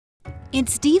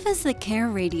It's Divas That Care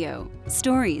Radio.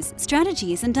 Stories,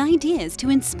 strategies, and ideas to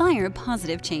inspire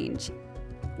positive change.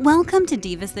 Welcome to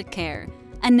Divas That Care,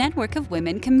 a network of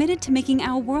women committed to making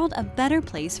our world a better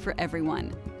place for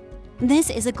everyone. This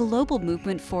is a global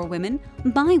movement for women,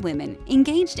 by women,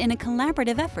 engaged in a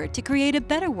collaborative effort to create a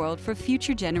better world for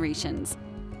future generations.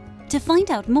 To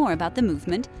find out more about the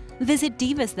movement, visit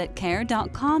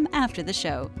divasthatcare.com after the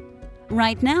show.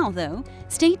 Right now, though,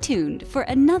 stay tuned for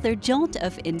another jolt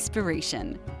of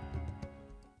inspiration.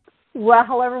 Well,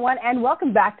 hello, everyone, and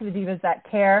welcome back to the Divas That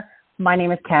Care. My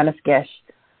name is Candice Gish.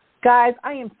 Guys,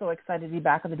 I am so excited to be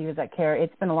back on the Divas That Care.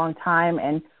 It's been a long time,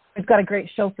 and we've got a great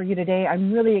show for you today.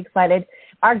 I'm really excited.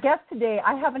 Our guest today,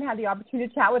 I haven't had the opportunity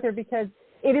to chat with her because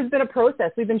it has been a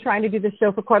process. We've been trying to do this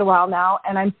show for quite a while now,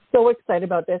 and I'm so excited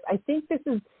about this. I think this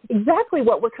is exactly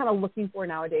what we're kind of looking for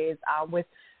nowadays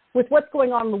with what's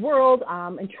going on in the world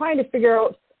and trying to figure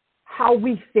out how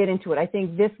we fit into it. I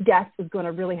think this guest is going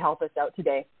to really help us out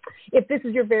today. If this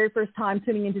is your very first time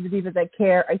tuning into the Divas That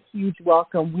Care, a huge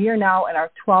welcome. We are now in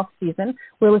our 12th season.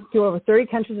 We're listening to over 30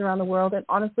 countries around the world, and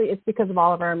honestly, it's because of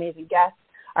all of our amazing guests,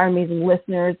 our amazing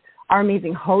listeners, our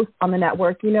amazing hosts on the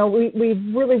network. You know, we've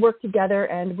really worked together,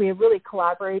 and we really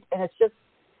collaborate, and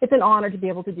it's an honor to be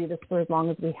able to do this for as long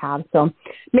as we have. So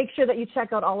make sure that you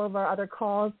check out all of our other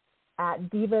calls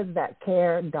at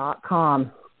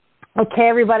divasthatcare.com. Okay,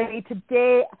 everybody,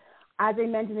 today, as I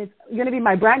mentioned, it's going to be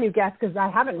my brand new guest because I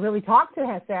haven't really talked to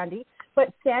her, Sandy,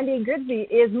 but Sandy Grigsby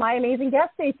is my amazing guest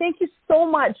today. Thank you so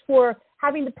much for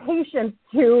having the patience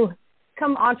to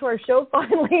come onto our show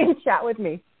finally and chat with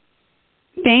me.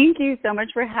 Thank you so much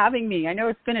for having me. I know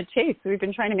it's been a chase. We've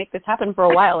been trying to make this happen for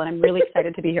a while, and I'm really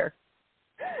excited to be here.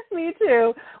 Me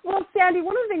too. Well, Sandy,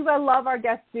 one of the things I love our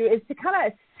guests do is to kind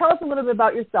of tell us a little bit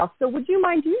about yourself. So would you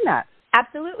mind doing that?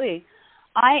 Absolutely.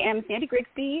 I am Sandy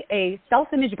Grigsby, a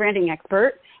self-image branding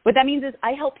expert. What that means is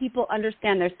I help people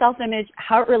understand their self-image,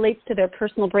 how it relates to their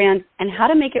personal brand, and how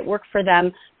to make it work for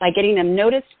them by getting them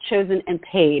noticed, chosen, and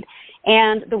paid.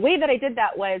 And the way that I did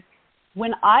that was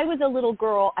when I was a little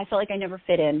girl, I felt like I never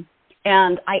fit in.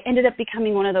 And I ended up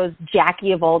becoming one of those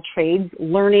Jackie of all trades,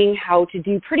 learning how to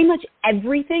do pretty much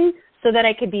everything so that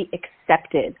I could be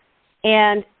accepted.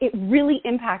 And it really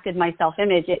impacted my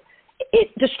self-image. It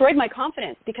destroyed my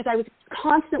confidence because I was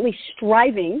constantly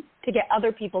striving to get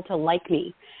other people to like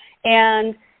me.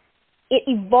 And it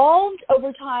evolved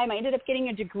over time. I ended up getting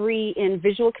a degree in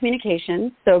visual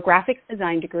communications, so graphics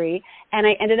design degree, and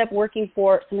I ended up working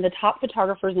for some of the top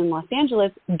photographers in Los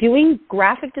Angeles doing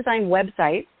graphic design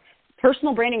websites,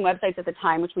 personal branding websites at the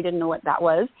time, which we didn't know what that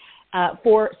was,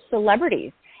 for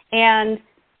celebrities. And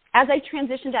as I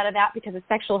transitioned out of that because of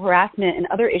sexual harassment and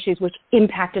other issues which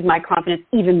impacted my confidence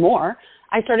even more,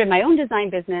 I started my own design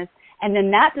business. And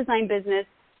then that design business,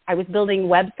 I was building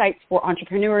websites for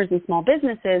entrepreneurs and small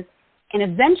businesses. And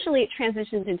eventually it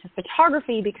transitioned into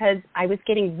photography because I was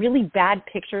getting really bad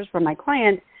pictures from my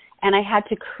clients, and I had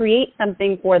to create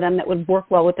something for them that would work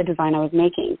well with the design I was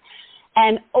making.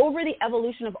 And over the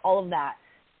evolution of all of that,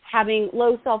 having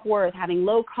low self-worth, having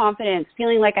low confidence,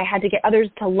 feeling like I had to get others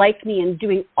to like me and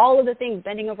doing all of the things,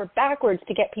 bending over backwards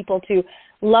to get people to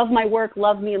love my work,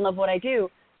 love me, and love what I do,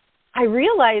 I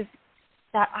realized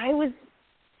that I was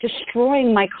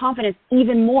destroying my confidence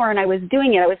even more, and I was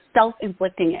doing it. I was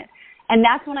self-inflicting it. And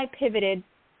that's when I pivoted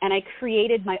and I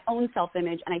created my own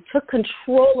self-image, and I took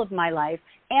control of my life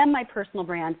and my personal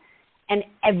brand, and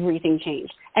everything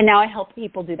changed. And now I help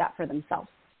people do that for themselves.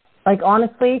 Like,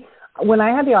 honestly, when I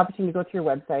had the opportunity to go to your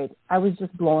website, I was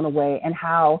just blown away and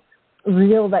how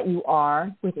real that you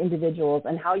are with individuals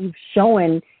and how you've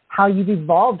shown how you've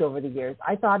evolved over the years.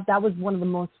 I thought that was one of the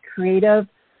most creative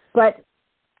but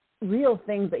real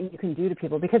things that you can do to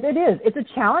people, because it's a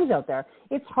challenge out there.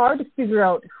 It's hard to figure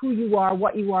out who you are,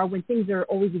 what you are, when things are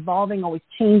always evolving, always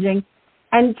changing,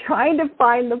 and trying to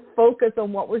find the focus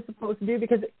on what we're supposed to do,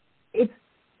 because it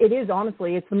is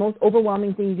honestly, it's the most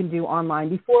overwhelming thing you can do online.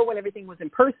 Before, when everything was in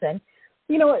person,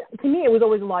 you know, to me, it was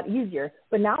always a lot easier,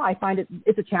 but now I find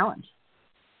it's a challenge.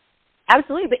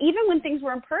 Absolutely. But even when things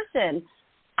were in person,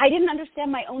 I didn't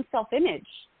understand my own self-image.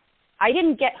 I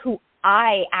didn't get who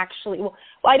I actually, well,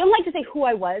 I don't like to say who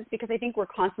I was because I think we're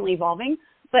constantly evolving,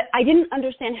 but I didn't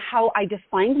understand how I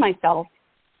defined myself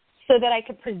so that I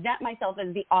could present myself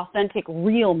as the authentic,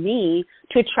 real me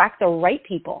to attract the right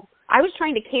people. I was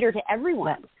trying to cater to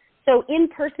everyone, so in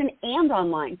person and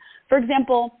online. For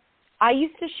example, I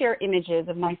used to share images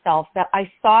of myself that I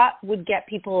thought would get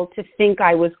people to think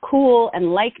I was cool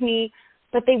and like me,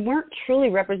 but they weren't truly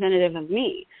representative of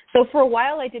me. So for a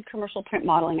while, I did commercial print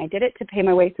modeling. I did it to pay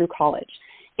my way through college.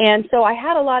 And so I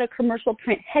had a lot of commercial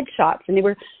print headshots, and they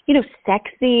were, you know,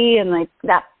 sexy and like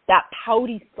that that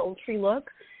pouty, sultry look.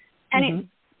 And it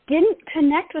didn't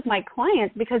connect with my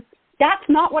clients because that's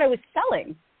not what I was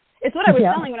selling. It's what I was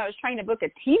selling when I was trying to book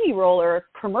a TV role or a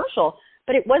commercial,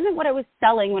 but it wasn't what I was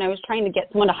selling when I was trying to get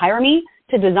someone to hire me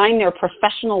to design their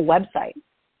professional website.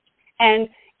 And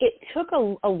it took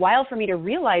a while for me to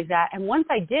realize that. And once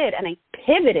I did, and I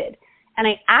pivoted, and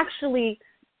I actually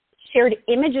shared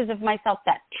images of myself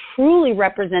that truly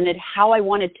represented how I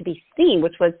wanted to be seen,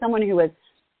 which was someone who was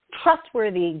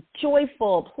trustworthy,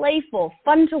 joyful, playful,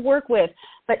 fun to work with,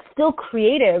 but still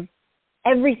creative,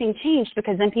 everything changed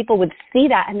because then people would see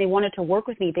that and they wanted to work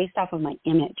with me based off of my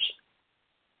image.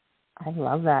 I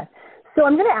love that. So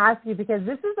I'm going to ask you, because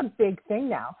this is a big thing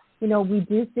now. You know, we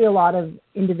do see a lot of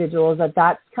individuals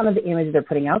that's kind of the image they're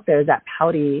putting out there, is that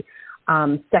pouty,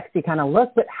 sexy kind of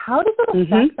look. But how does it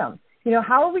affect them? You know,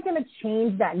 how are we going to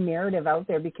change that narrative out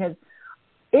there? Because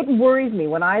it worries me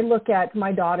when I look at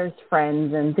my daughter's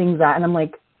friends and things that, and I'm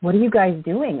like, what are you guys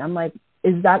doing? I'm like,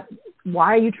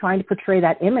 why are you trying to portray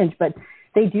that image? But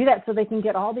they do that so they can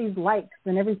get all these likes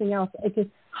and everything else. It's just,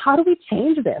 how do we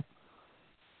change this?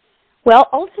 Well,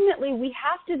 ultimately, we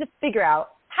have to figure out,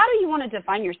 how do you want to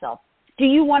define yourself? Do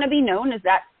you want to be known as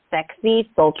that sexy,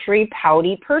 sultry,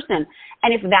 pouty person?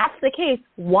 And if that's the case,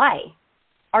 why?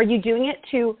 Are you doing it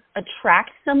to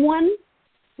attract someone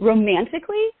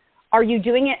romantically? Are you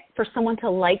doing it for someone to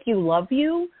like you, love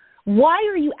you? Why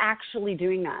are you actually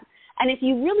doing that? And if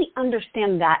you really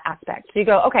understand that aspect, so you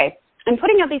go, okay, I'm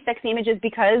putting out these sexy images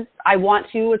because I want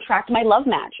to attract my love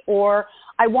match, or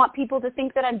I want people to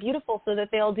think that I'm beautiful so that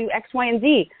they'll do X, Y, and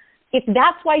Z. If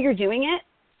that's why you're doing it,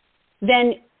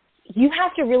 then you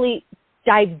have to really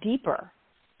dive deeper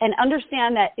and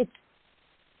understand that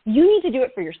you need to do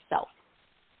it for yourself.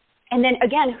 And then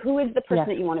again, who is the person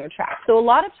that you want to attract? So a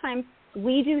lot of times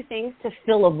we do things to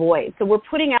fill a void. So we're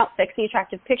putting out sexy,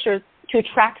 attractive pictures to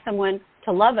attract someone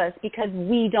to love us because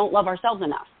we don't love ourselves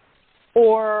enough.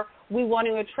 Or we want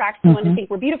to attract someone to think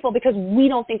we're beautiful because we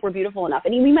don't think we're beautiful enough.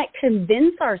 And we might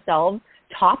convince ourselves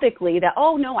topically that,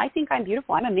 oh, no, I think I'm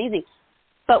beautiful, I'm amazing.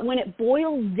 But when it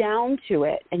boils down to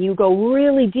it and you go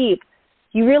really deep,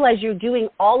 you realize you're doing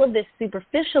all of this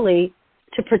superficially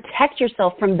to protect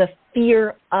yourself from the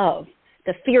fear of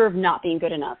not being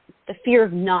good enough, the fear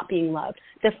of not being loved,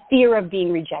 the fear of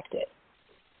being rejected.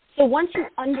 So once you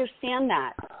understand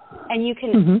that and you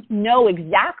can know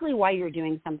exactly why you're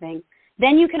doing something,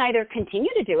 then you can either continue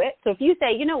to do it. So if you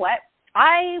say, you know what,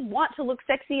 I want to look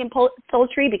sexy and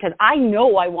sultry because I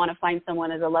know I want to find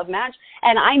someone as a love match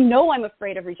and I know I'm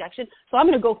afraid of rejection, so I'm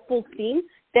going to go full steam,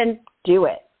 then do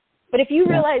it. But if you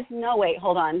realize, no, wait,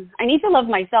 hold on, I need to love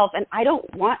myself, and I don't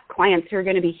want clients who are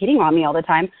going to be hitting on me all the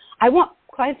time. I want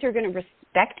clients who are going to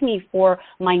respect me for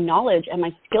my knowledge and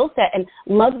my skill set and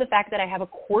love the fact that I have a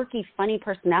quirky, funny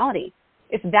personality.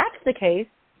 If that's the case,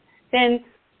 then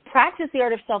practice the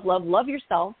art of self-love, love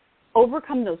yourself,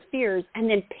 overcome those fears, and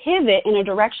then pivot in a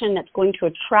direction that's going to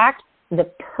attract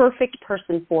the perfect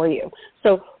person for you.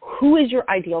 So who is your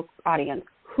ideal audience?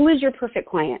 Who is your perfect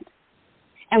client?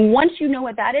 And once you know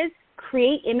what that is,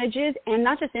 create images, and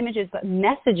not just images, but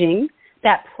messaging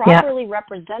that properly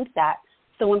represents that.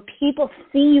 So when people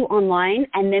see you online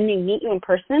and then they meet you in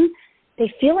person,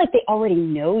 they feel like they already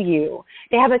know you.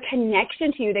 They have a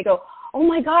connection to you. They go, oh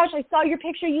my gosh, I saw your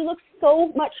picture. You look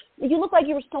like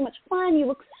you were so much fun. You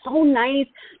look so nice.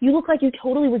 You look like you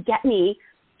totally would get me.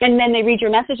 And then they read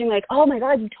your messaging like, oh my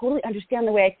God, you totally understand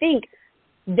the way I think.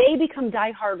 They become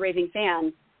diehard raving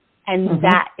fans, and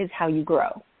that is how you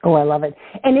grow. Oh, I love it.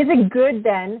 And is it good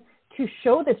then to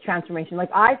show this transformation? Like,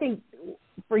 I think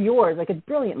for yours, like, it's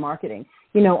brilliant marketing,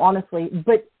 honestly.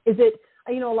 But is it,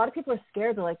 a lot of people are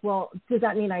scared. They're like, well, does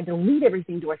that mean I delete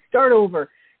everything? Do I start over?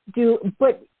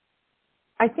 But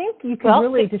I think you can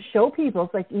really just show people,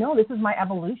 it's like, no, this is my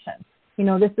evolution.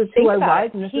 This is who I was,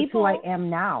 and this is who I am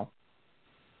now.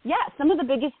 Yeah, some of the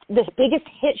biggest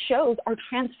hit shows are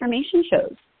transformation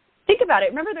shows. Think about it.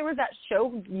 Remember there was that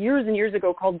show years and years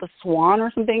ago called The Swan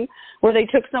or something, where they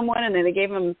took someone and then they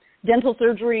gave them dental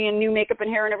surgery and new makeup and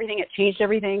hair and everything. It changed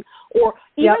everything. Or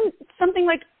even something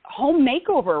like Home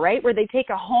Makeover, right, where they take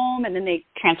a home and then they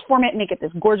transform it and make it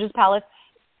this gorgeous palace.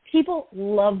 People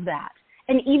love that.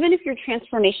 And even if your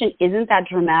transformation isn't that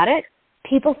dramatic,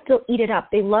 people still eat it up.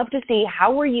 They love to see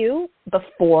how were you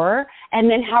before and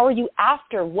then how are you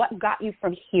after, what got you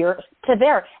from here to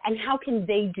there, and how can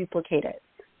they duplicate it.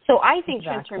 So I think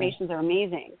transformations are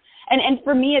amazing. And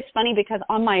for me, it's funny because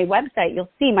on my website, you'll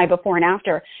see my before and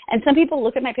after. And some people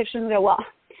look at my pictures and go, well,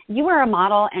 you are a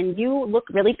model and you look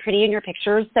really pretty in your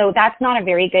pictures, so that's not a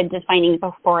very good defining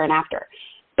before and after.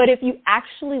 But if you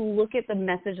actually look at the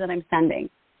message that I'm sending,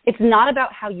 It's not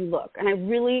about how you look. And I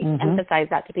really emphasize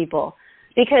that to people,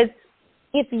 because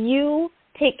if you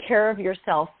take care of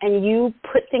yourself and you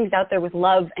put things out there with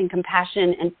love and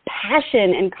compassion and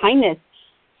passion and kindness,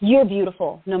 you're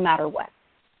beautiful no matter what,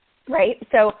 right?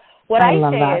 So what I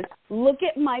say is, look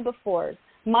at my befores.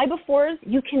 My befores,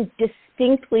 you can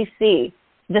distinctly see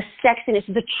the sexiness,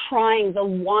 the trying, the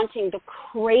wanting, the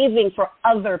craving for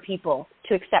other people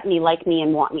to accept me, like me,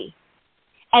 and want me.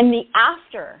 And the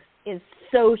after is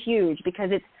so huge because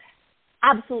it's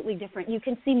absolutely different. You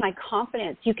can see my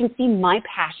confidence. You can see my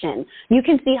passion. You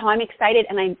can see how I'm excited,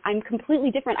 and I'm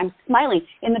completely different. I'm smiling.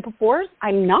 In the befores,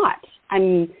 I'm not.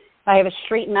 I have a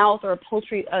straight mouth or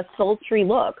a sultry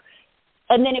look.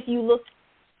 And then if you look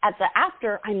at the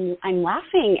after, I'm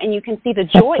laughing, and you can see the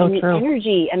joy and the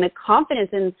energy and the confidence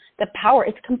and the power.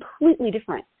 It's completely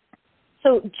different.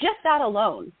 So just that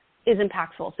alone is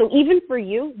impactful. So even for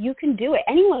you, you can do it.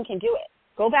 Anyone can do it.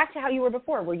 Go back to how you were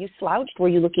before. Were you slouched? Were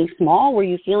you looking small? Were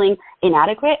you feeling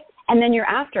inadequate? And then you're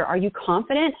after. Are you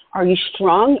confident? Are you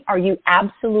strong? Are you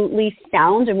absolutely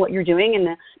sound in what you're doing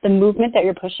and the movement that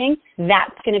you're pushing?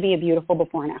 That's going to be a beautiful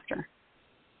before and after.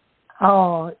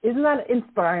 Oh, isn't that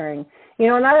inspiring?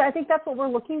 And I think that's what we're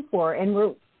looking for.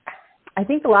 And I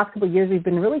think the last couple of years we've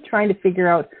been really trying to figure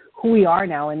out who we are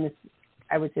now in this,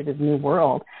 I would say, this new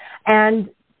world. And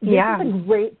this is a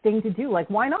great thing to do. Like,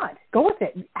 why not? Go with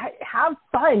it. Have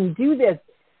fun. Do this.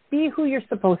 Be who you're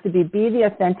supposed to be. Be the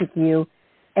authentic you.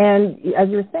 And as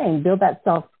you were saying, build that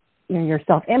your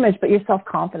self-image, but your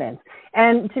self-confidence.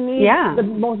 And to me, the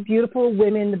most beautiful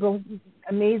women, the most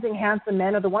amazing, handsome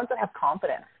men are the ones that have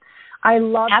confidence. I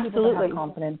love people that have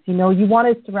confidence. You want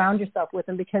to surround yourself with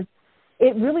them because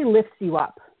it really lifts you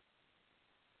up.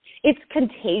 It's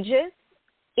contagious.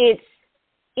 It's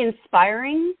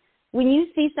inspiring. When you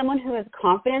see someone who has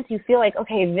confidence, you feel like,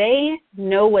 okay, they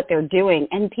know what they're doing,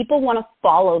 and people want to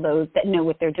follow those that know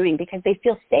what they're doing because they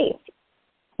feel safe.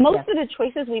 Most of the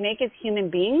choices we make as human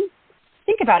beings,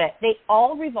 think about it, they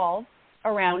all revolve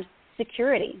around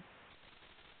security.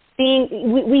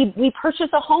 We purchase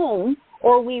a home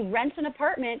or we rent an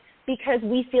apartment because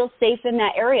we feel safe in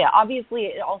that area. Obviously,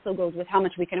 it also goes with how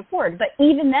much we can afford, but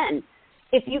even then,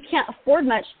 if you can't afford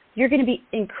much, you're going to be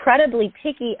incredibly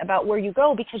picky about where you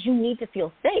go because you need to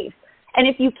feel safe. And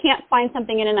if you can't find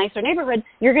something in a nicer neighborhood,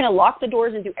 you're going to lock the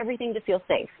doors and do everything to feel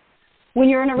safe. When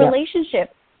you're in a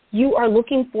relationship, you are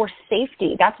looking for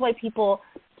safety. That's why people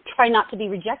try not to be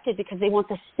rejected, because they want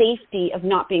the safety of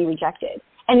not being rejected.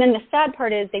 And then the sad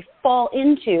part is they fall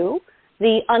into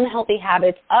the unhealthy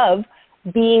habits of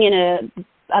being in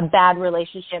a bad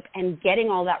relationship and getting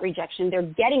all that rejection. They're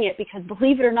getting it because,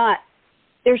 believe it or not,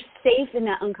 they're safe in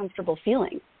that uncomfortable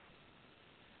feeling.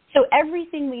 So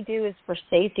everything we do is for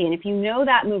safety. And if you know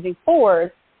that moving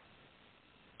forward,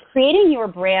 creating your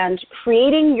brand,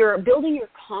 building your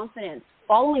confidence,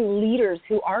 following leaders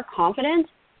who are confident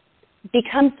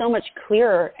becomes so much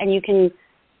clearer, and you can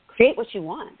create what you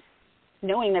want,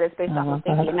 knowing that it's based off of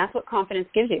safety. And that's what confidence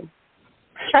gives you.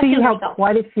 So you have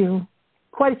quite a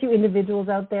few individuals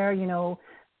out there,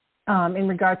 in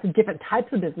regards to different types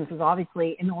of businesses,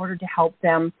 obviously, in order to help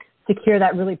them secure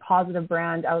that really positive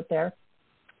brand out there.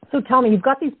 So tell me, you've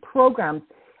got these programs.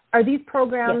 Are these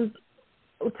programs,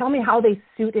 tell me how they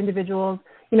suit individuals.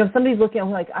 If somebody's looking at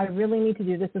like, I really need to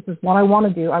do this. This is what I want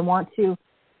to do. I want to,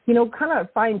 kind of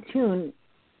fine tune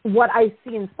what I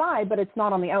see inside, but it's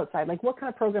not on the outside. Like, what kind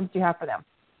of programs do you have for them?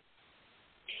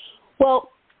 Well,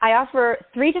 I offer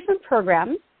 3 different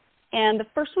programs, and the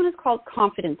first one is called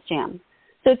Confidence Jam.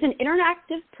 So it's an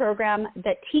interactive program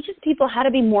that teaches people how to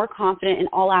be more confident in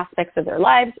all aspects of their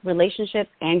lives,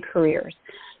 relationships, and careers.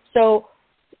 So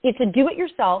it's a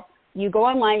do-it-yourself. You go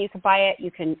online, you can buy it, you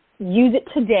can use it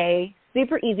today.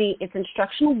 Super easy. It's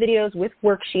instructional videos with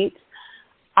worksheets.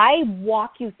 I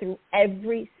walk you through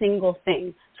every single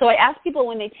thing. So I ask people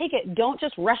when they take it, don't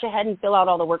just rush ahead and fill out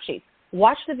all the worksheets.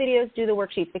 Watch the videos, do the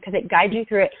worksheets, because it guides you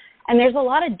through it. And there's a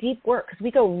lot of deep work because we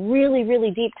go really,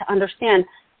 really deep to understand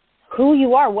who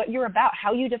you are, what you're about,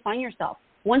 how you define yourself.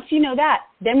 Once you know that,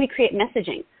 then we create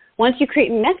messaging. Once you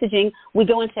create messaging, we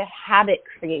go into habit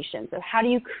creation. So how do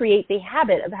you create the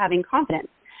habit of having confidence?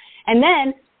 And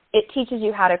then it teaches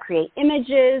you how to create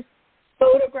images,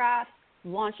 photographs,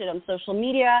 launch it on social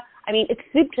media. I mean, it's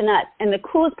soup to nuts. And the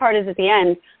coolest part is at the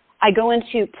end, I go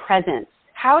into presence,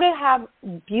 how to have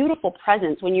beautiful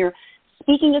presence when you're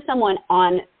speaking to someone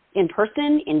in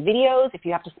person, in videos, if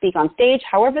you have to speak on stage,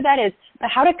 however that is, but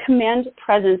how to command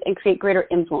presence and create greater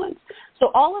influence. So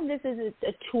all of this is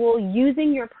a tool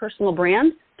using your personal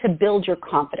brand to build your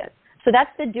confidence. So that's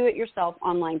the do-it-yourself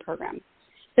online program.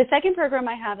 The second program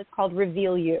I have is called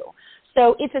Reveal You.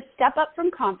 So it's a step up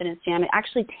from Confidence Jam. It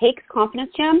actually takes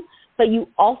Confidence Jam, but you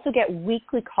also get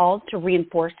weekly calls to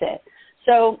reinforce it.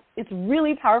 So it's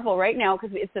really powerful right now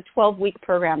because it's a 12-week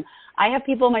program. I have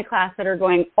people in my class that are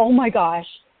going, oh my gosh,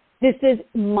 this is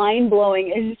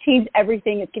mind-blowing. It has changed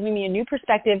everything. It's giving me a new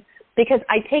perspective because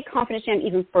I take Confidence Jam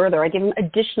even further. I give them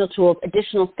additional tools,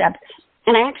 additional steps,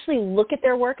 and I actually look at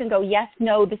their work and go, yes,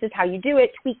 no, this is how you do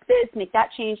it, tweak this, make that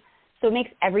change. So it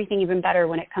makes everything even better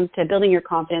when it comes to building your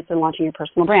confidence and launching your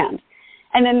personal brand.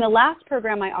 And then the last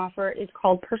program I offer is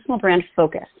called Personal Brand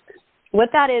Focus. What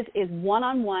that is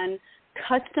one-on-one,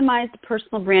 customized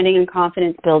personal branding and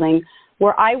confidence building,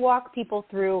 where I walk people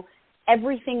through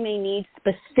everything they need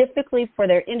specifically for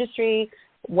their industry,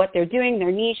 what they're doing,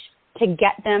 their niche, to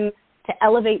get them to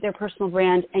elevate their personal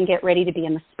brand and get ready to be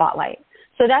in the spotlight.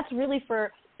 So that's really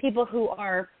for people who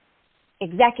are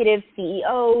executives,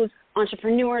 CEOs,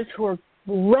 entrepreneurs who are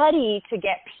ready to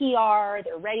get PR,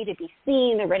 they're ready to be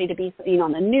seen, they're ready to be seen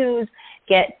on the news,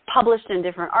 get published in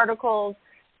different articles,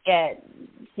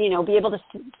 be able to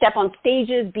step on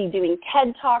stages, be doing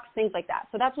TED Talks, things like that.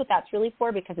 So that's what that's really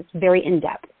for because it's very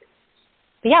in-depth.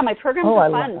 But yeah, my programs are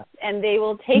fun, and they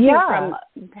will take you from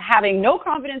having no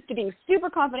confidence to being super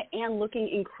confident and looking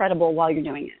incredible while you're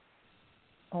doing it.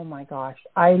 Oh, my gosh.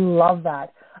 I love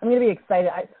that. I'm going to be excited.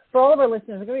 For all of our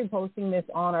listeners, we're going to be posting this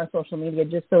on our social media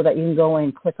just so that you can go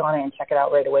and click on it and check it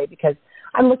out right away because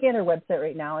I'm looking at our website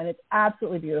right now, and it's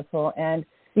absolutely beautiful. And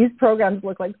these programs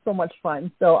look like so much fun.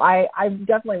 So I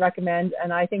definitely recommend,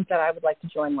 and I think that I would like to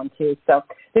join one too. So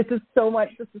this is so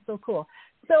cool.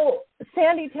 So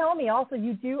Sandy, tell me also,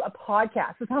 you do a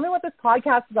podcast. So tell me what this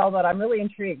podcast is all about. I'm really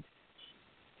intrigued.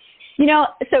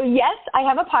 So yes, I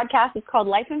have a podcast. It's called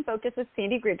Life in Focus with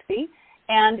Sandy Grigsby.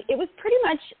 And it was pretty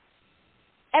much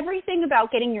everything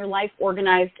about getting your life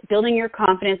organized, building your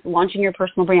confidence, launching your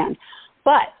personal brand.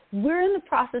 But we're in the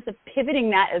process of pivoting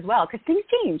that as well because things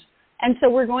change. And so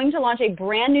we're going to launch a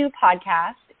brand new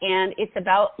podcast, and it's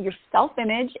about your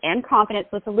self-image and confidence.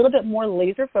 So it's a little bit more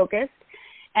laser focused.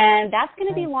 And that's going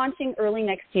to be launching early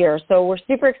next year. So we're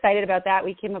super excited about that.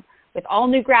 We came up with all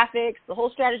new graphics. The whole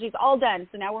strategy is all done.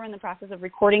 So now we're in the process of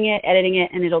recording it, editing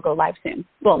it, and it'll go live soon.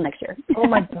 Well, next year. Oh,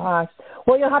 my gosh.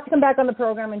 Well, you'll have to come back on the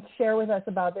program and share with us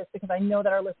about this because I know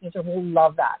that our listeners will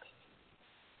love that.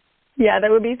 Yeah, that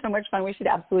would be so much fun. We should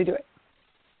absolutely do it.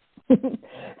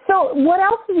 So what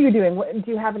else are you doing?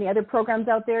 Do you have any other programs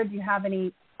out there? Do you have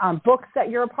any books that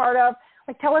you're a part of?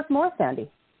 Tell us more, Sandy.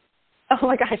 Oh,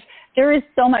 my gosh. There is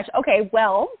so much. Okay,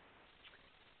 well,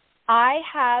 I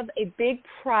have a big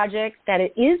project that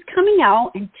it is coming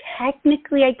out, and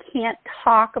technically I can't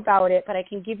talk about it, but I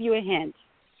can give you a hint.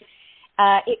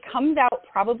 It comes out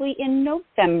probably in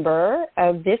November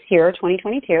of this year,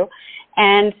 2022,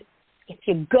 and if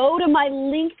you go to my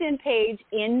LinkedIn page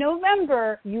in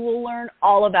November, you will learn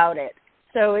all about it.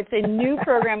 So it's a new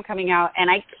program coming out,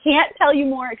 and I can't tell you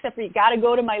more except for you got to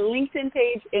go to my LinkedIn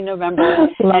page in November,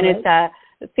 and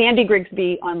it's Sandy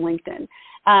Grigsby on LinkedIn.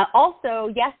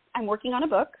 Also, yes, I'm working on a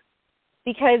book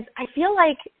because I feel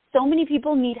like so many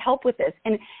people need help with this,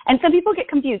 and some people get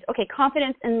confused. Okay,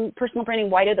 confidence and personal branding,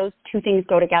 why do those two things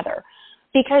go together?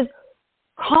 Because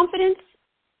confidence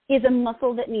is a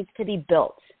muscle that needs to be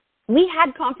built. We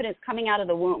had confidence coming out of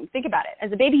the womb. Think about it.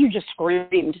 As a baby, you just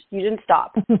screamed. You didn't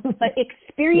stop. But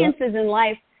experiences in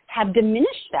life have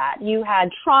diminished that. You had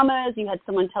traumas. You had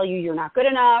someone tell you you're not good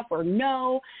enough or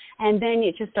no, and then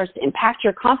it just starts to impact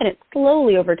your confidence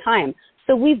slowly over time.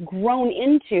 So we've grown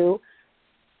into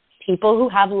people who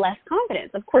have less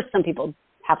confidence. Of course, some people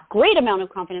have great amount of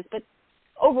confidence, but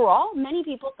overall, many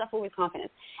people suffer with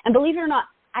confidence. And believe it or not,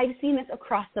 I've seen this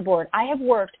across the board. I have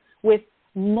worked with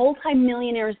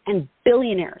multimillionaires and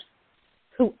billionaires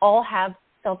who all have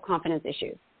self-confidence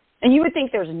issues. And you would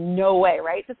think there's no way,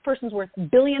 right? This person's worth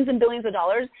billions and billions of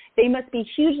dollars. They must be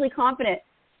hugely confident.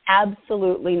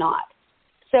 Absolutely not.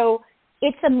 So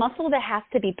it's a muscle that has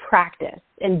to be practiced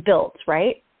and built,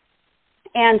 right?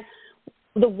 And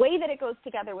the way that it goes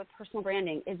together with personal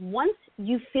branding is once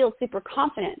you feel super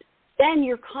confident, then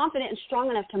you're confident and strong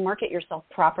enough to market yourself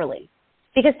properly.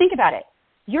 Because think about it.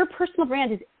 Your personal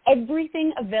brand is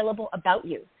everything available about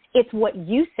you. It's what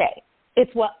you say.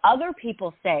 It's what other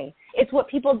people say. It's what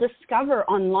people discover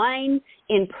online,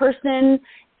 in person,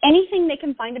 anything they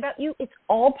can find about you. It's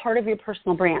all part of your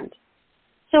personal brand.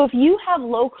 So if you have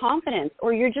low confidence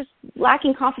or you're just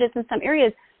lacking confidence in some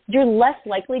areas, you're less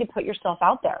likely to put yourself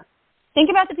out there. Think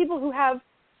about the people who have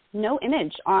no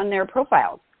image on their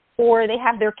profiles, or they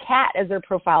have their cat as their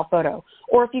profile photo.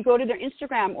 Or if you go to their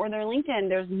Instagram or their LinkedIn,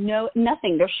 there's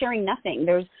nothing. They're sharing nothing.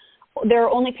 There are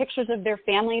only pictures of their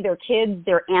family, their kids,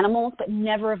 their animals, but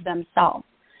never of themselves.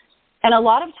 And a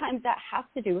lot of times that has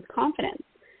to do with confidence.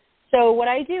 So what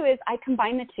I do is I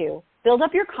combine the two, build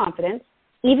up your confidence.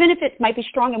 Even if it might be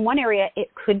strong in one area, it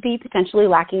could be potentially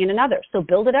lacking in another. So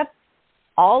build it up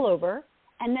all over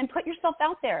and then put yourself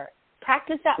out there.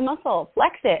 Practice that muscle,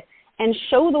 flex it, and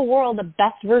show the world the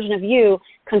best version of you.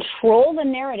 Control the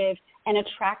narrative and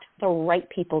attract the right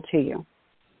people to you.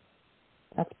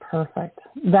 That's perfect.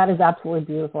 That is absolutely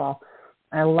beautiful.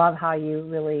 I love how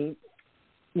you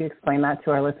explain that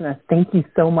to our listeners. Thank you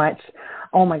so much.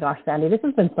 Oh my gosh, Sandy, this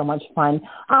has been so much fun.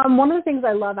 One of the things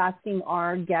I love asking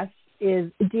our guests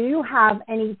is, do you have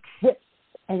any tips,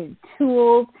 any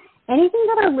tools, anything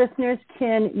that our listeners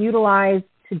can utilize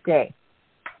today?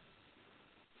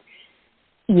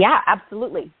 Yeah,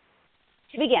 absolutely.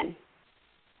 To begin,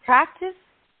 practice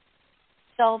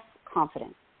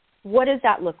self-confidence. What does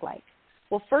that look like?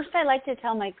 Well, first I like to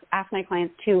ask my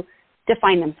clients to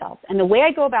define themselves. And the way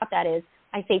I go about that is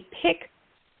I say pick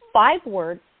 5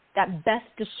 words that best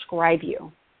describe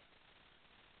you.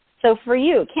 So for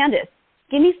you, Candace,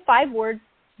 give me 5 words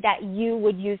that you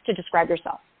would use to describe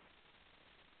yourself.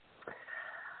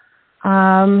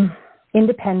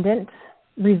 Independent,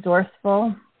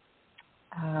 resourceful,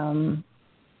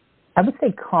 I would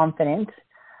say confident,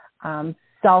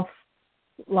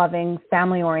 self-loving,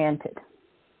 family-oriented.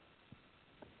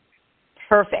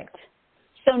 Perfect.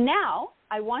 So now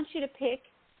I want you to pick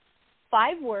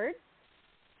 5 words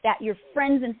that your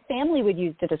friends and family would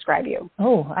use to describe you.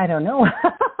 Oh, I don't know.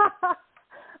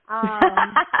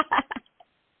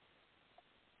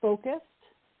 Focused,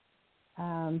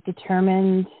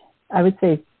 determined, I would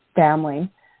say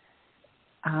family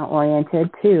oriented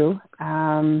too.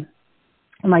 Oh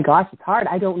my gosh, it's hard.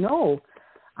 I don't know.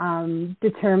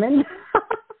 Determined.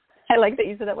 I like that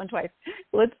you said that one twice.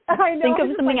 Let's think of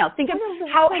something else. Think of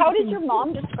how did your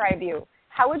mom describe you?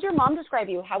 How would your mom describe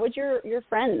you? How would your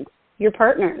friends, your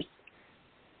partners?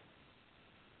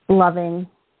 Loving,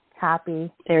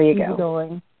 happy. There you go.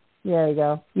 Easygoing. There you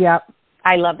go. Yep.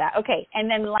 I love that. Okay. And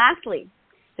then lastly,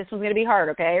 this one's going to be hard.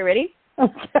 Okay. Are you ready?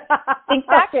 Okay. Think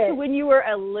back to when you were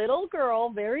a little girl,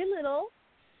 very little.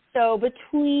 So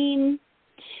between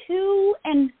 2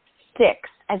 and 6,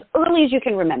 as early as you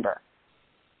can remember.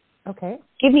 Okay.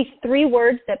 Give me 3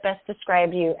 words that best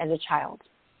describe you as a child.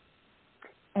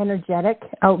 Energetic,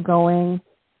 outgoing,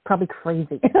 probably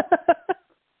crazy.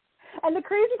 And the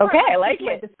crazy part I like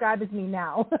it. Describes me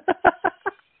now.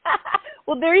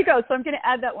 Well, there you go. So I'm going to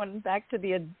add that one back to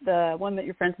the one that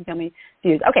your friends and family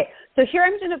use. Okay, so here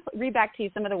I'm going to read back to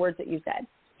you some of the words that you said.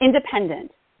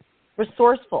 Independent,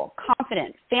 resourceful,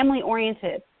 confident,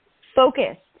 family-oriented,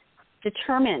 focused,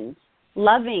 determined,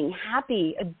 loving,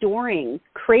 happy, adoring,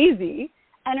 crazy,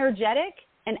 energetic,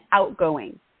 and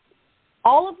outgoing.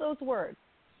 All of those words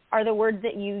are the words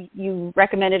that you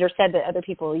recommended or said that other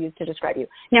people use to describe you.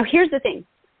 Now, here's the thing.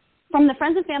 From the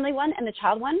friends and family one and the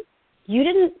child one, you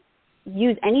didn't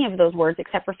use any of those words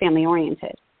except for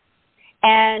family-oriented.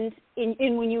 And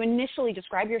in when you initially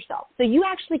describe yourself. So you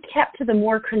actually kept to the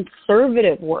more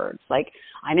conservative words, like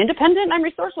I'm independent, I'm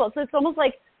resourceful. So it's almost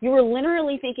like you were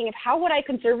literally thinking of how would I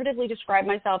conservatively describe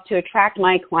myself to attract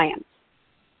my clients.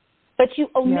 But you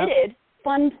omitted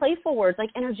fun, playful words like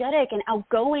energetic and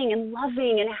outgoing and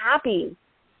loving and happy.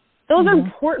 Those are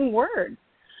important words.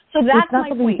 So that's my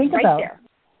point right there.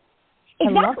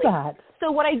 Exactly. I love that.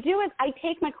 So what I do is I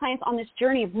take my clients on this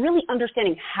journey of really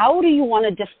understanding how do you want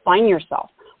to define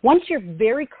yourself. Once you're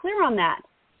very clear on that,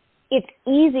 it's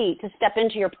easy to step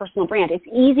into your personal brand. It's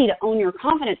easy to own your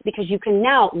confidence because you can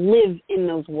now live in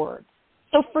those words.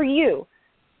 So for you,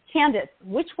 Candace,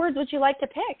 which words would you like to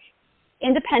pick?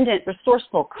 Independent,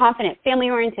 resourceful, confident,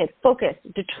 family-oriented, focused,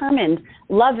 determined,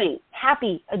 loving,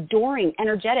 happy, adoring,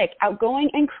 energetic,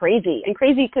 outgoing, and crazy. And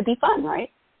crazy could be fun,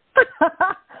 right?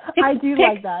 I do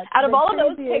like that. Out of all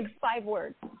of those, pick 5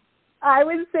 words. I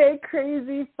would say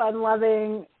crazy,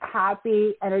 fun-loving,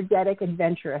 happy, energetic,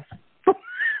 adventurous.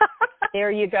 There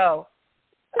you go.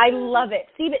 I love it.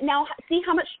 See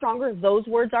how much stronger those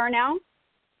words are now?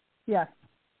 Yes.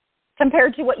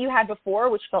 Compared to what you had before,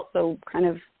 which felt so kind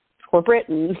of corporate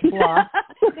and blah.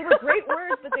 They were great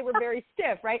words, but they were very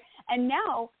stiff, right? And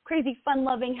now, crazy,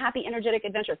 fun-loving, happy, energetic,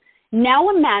 adventurous. Now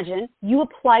imagine you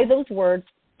apply those words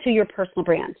to your personal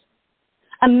brand.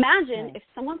 Imagine if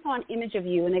someone saw an image of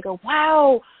you and they go,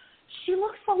 wow, she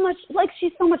looks so much like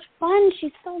she's so much fun.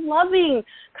 She's so loving.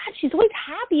 God, she's always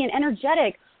happy and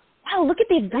energetic. Wow, look at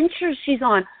the adventures she's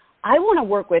on. I want to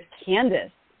work with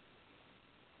Candace.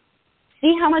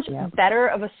 See how much better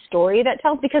of a story that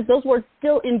tells? Because those words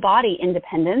still embody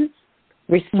independence,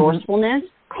 resourcefulness,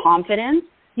 confidence.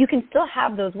 You can still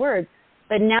have those words,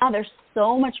 but now they're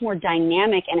so much more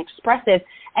dynamic and expressive,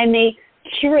 and they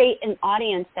curate an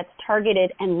audience that's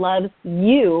targeted and loves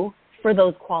you for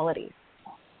those qualities.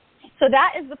 So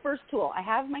that is the first tool. I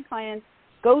have my clients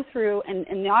go through, and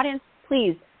the audience,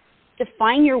 please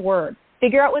define your words.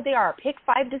 Figure out what they are. Pick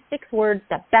 5 to 6 words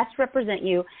that best represent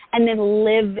you, and then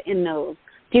live in those.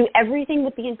 Do everything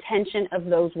with the intention of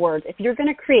those words. If you're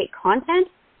going to create content,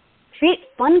 create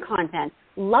fun content,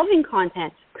 loving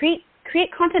content, create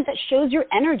content that shows your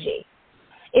energy.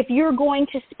 If you're going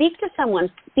to speak to someone,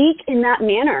 speak in that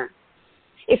manner.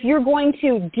 If you're going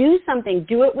to do something,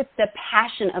 do it with the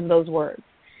passion of those words.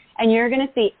 And you're going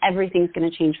to see everything's going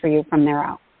to change for you from there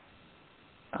out.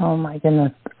 Oh, my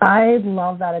goodness. I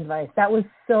love that advice. That was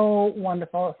so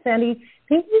wonderful. Sandy,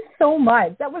 thank you so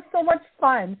much. That was so much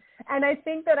fun. And I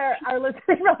think that our listeners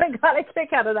really got a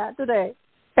kick out of that today.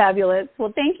 Fabulous.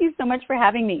 Well, thank you so much for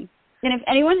having me. And if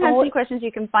anyone has any questions,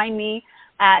 you can find me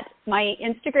at my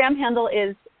Instagram handle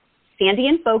is Sandy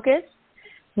in Focus.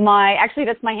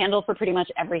 That's my handle for pretty much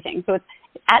everything. So it's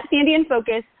at Sandy in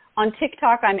Focus. On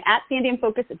TikTok, I'm at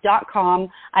sandyinfocus.com.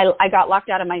 I got locked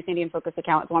out of my Sandy in Focus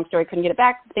account. It's a long story. Couldn't get it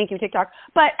back. Thank you, TikTok.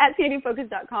 But at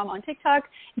sandyinfocus.com on TikTok.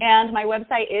 And my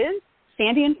website is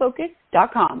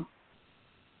sandyinfocus.com.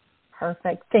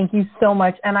 Perfect. Thank you so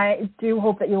much. And I do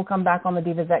hope that you'll come back on the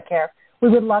Divas That Care. We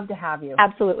would love to have you.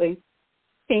 Absolutely.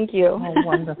 Thank you. Oh,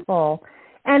 wonderful.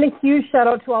 And a huge shout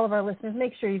out to all of our listeners.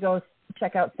 Make sure you go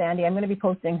check out Sandy. I'm going to be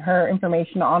posting her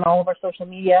information on all of our social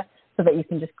media so that you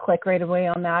can just click right away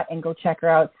on that and go check her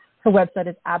out. Her website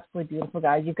is absolutely beautiful,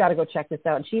 guys. You've got to go check this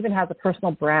out. And she even has a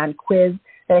personal brand quiz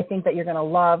that I think that you're going to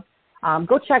love.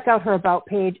 Go check out her About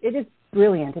page. It is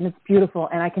brilliant and it's beautiful.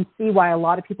 And I can see why a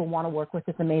lot of people want to work with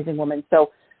this amazing woman.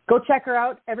 So go check her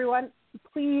out, everyone.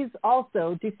 Please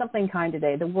also do something kind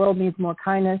today. The world needs more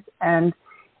kindness, and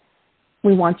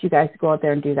we want you guys to go out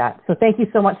there and do that. So thank you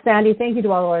so much, Sandy. Thank you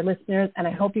to all of our listeners, and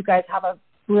I hope you guys have a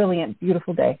brilliant,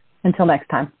 beautiful day. Until next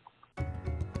time.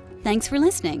 Thanks for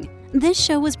listening. This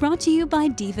show was brought to you by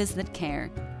Divas That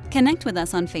Care. Connect with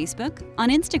us on Facebook, on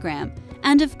Instagram,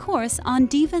 and of course on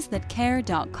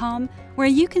divasthatcare.com, where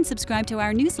you can subscribe to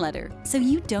our newsletter so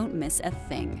you don't miss a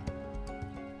thing.